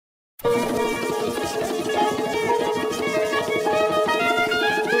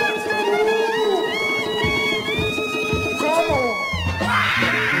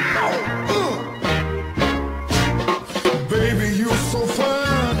Baby, you're so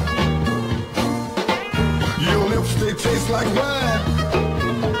fine. Your lips, they taste like wine.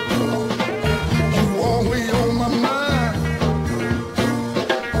 You always on my mind.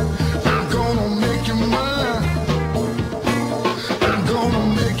 I'm gonna make you mine. I'm gonna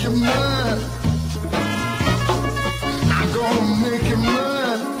make you mine. I'm gonna make you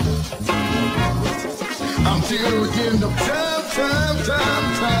mine. Until the end of time.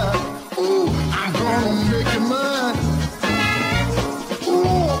 Ooh, I'm gonna make you mine.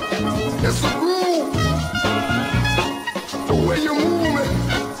 It's a groove, the way you move it.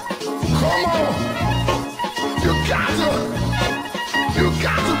 Come on, you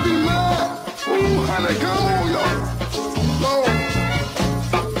got to be mine. Ooh, honey, come on, y'all. Lord,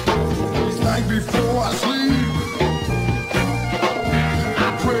 night before I sleep, I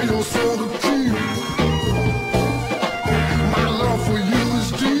pray your soul to keep. My love for you is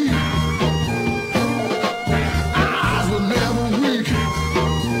deep. Our eyes will never weak.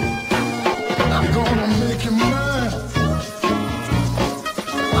 I'm gonna make you mine.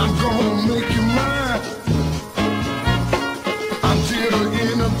 I'm gonna make you mine. Until the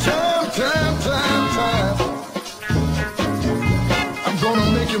end of time. I'm gonna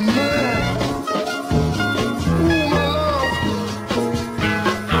make you mine.